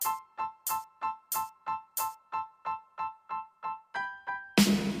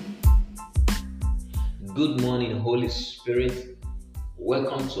Good morning, Holy Spirit.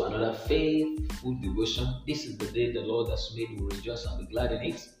 Welcome to another faithful devotion. This is the day the Lord has made. We will rejoice and be glad in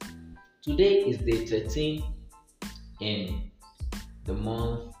it. Today is day 13 in the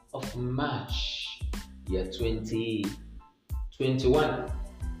month of March, year 2021.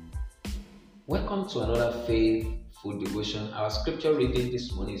 Welcome to another faithful devotion. Our scripture reading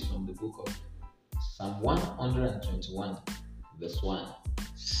this morning is from the book of Psalm 121, verse 1.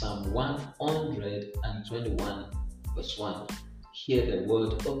 Psalm 121, verse 1. Hear the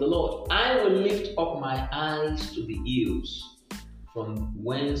word of the Lord. I will lift up my eyes to the hills, from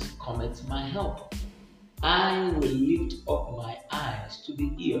whence cometh my help. I will lift up my eyes to the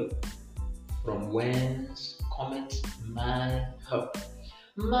hill, from whence cometh my help.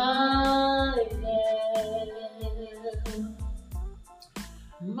 My help,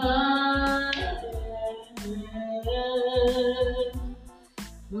 my help,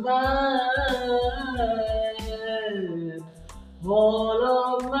 my help, all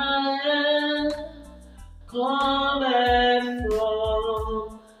of my help cometh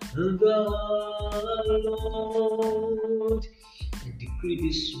from the Lord. I decree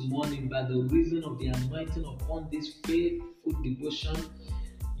this morning, by the reason of the anointing upon this faithful devotion,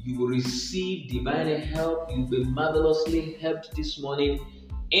 you will receive divine help. You will be marvelously helped this morning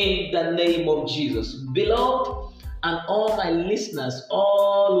in the name of Jesus. Beloved, and all my listeners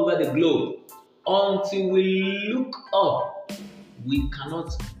all over the globe, until we look up, we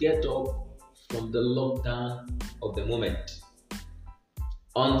cannot get up from the lockdown of the moment.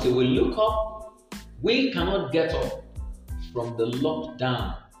 Until we look up, we cannot get up from the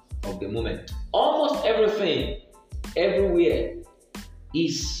lockdown of the moment. Almost everything, everywhere,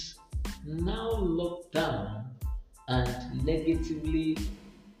 is now locked down and negatively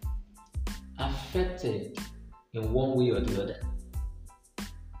affected in one way or the other.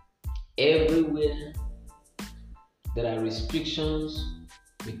 Everywhere there are restrictions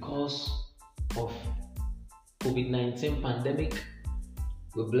because of COVID-19 pandemic.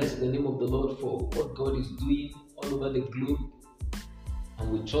 We bless the name of the Lord for what God is doing all over the globe,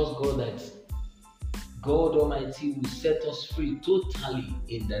 and we trust God that God Almighty will set us free totally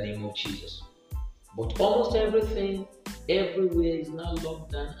in the name of Jesus. But almost everything, everywhere is now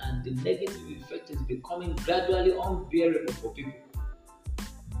locked down, and the negative effect is becoming gradually unbearable for people.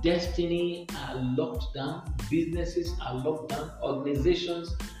 Destiny are locked down, businesses are locked down,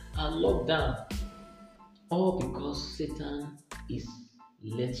 organizations are locked down, all because Satan is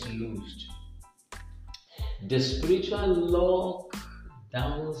let loose. The spiritual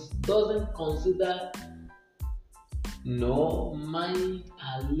lockdowns doesn't consider mind,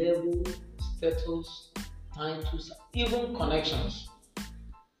 our level, status, titles, even connections.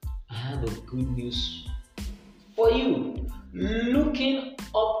 I have a good news for you. Looking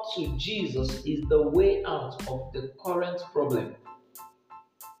up to Jesus is the way out of the current problem.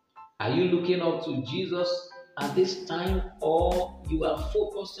 Are you looking up to Jesus at this time, or you are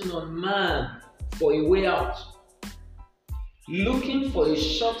focusing on man for a way out? Looking for a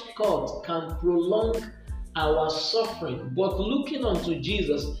shortcut can prolong our suffering, but looking unto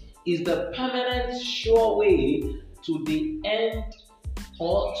Jesus is the permanent, sure way to the end,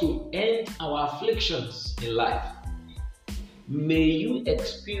 or to end our afflictions in life. May you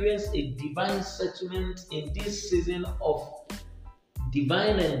experience a divine settlement in this season of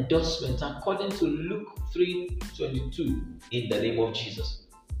divine endorsement according to Luke 3:22 in the name of Jesus.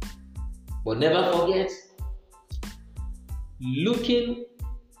 But never forget, looking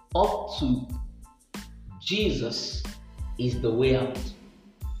up to Jesus is the way out.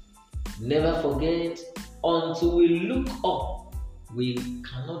 Never forget, until we look up, we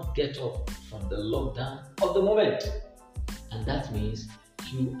cannot get up from the lockdown of the moment. And that means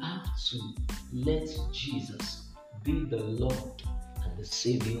you have to let Jesus be the Lord and the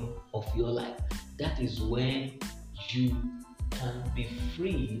Savior of your life. That is when you can be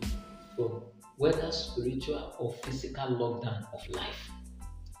free from whether spiritual or physical lockdown of life.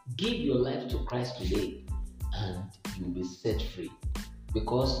 Give your life to Christ today and you will be set free.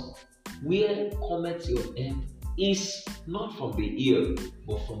 Because where cometh your help is not from the ear,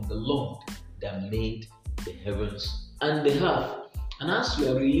 but from the Lord that made the heavens and the earth. And as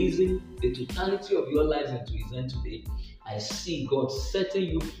you are releasing the totality of your life into His hand today, I see God setting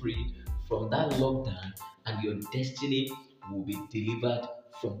you free from that lockdown, and your destiny will be delivered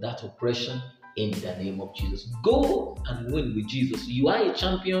from that oppression in the name of Jesus. Go and win with Jesus. You are a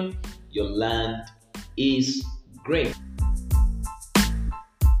champion. Your land is great.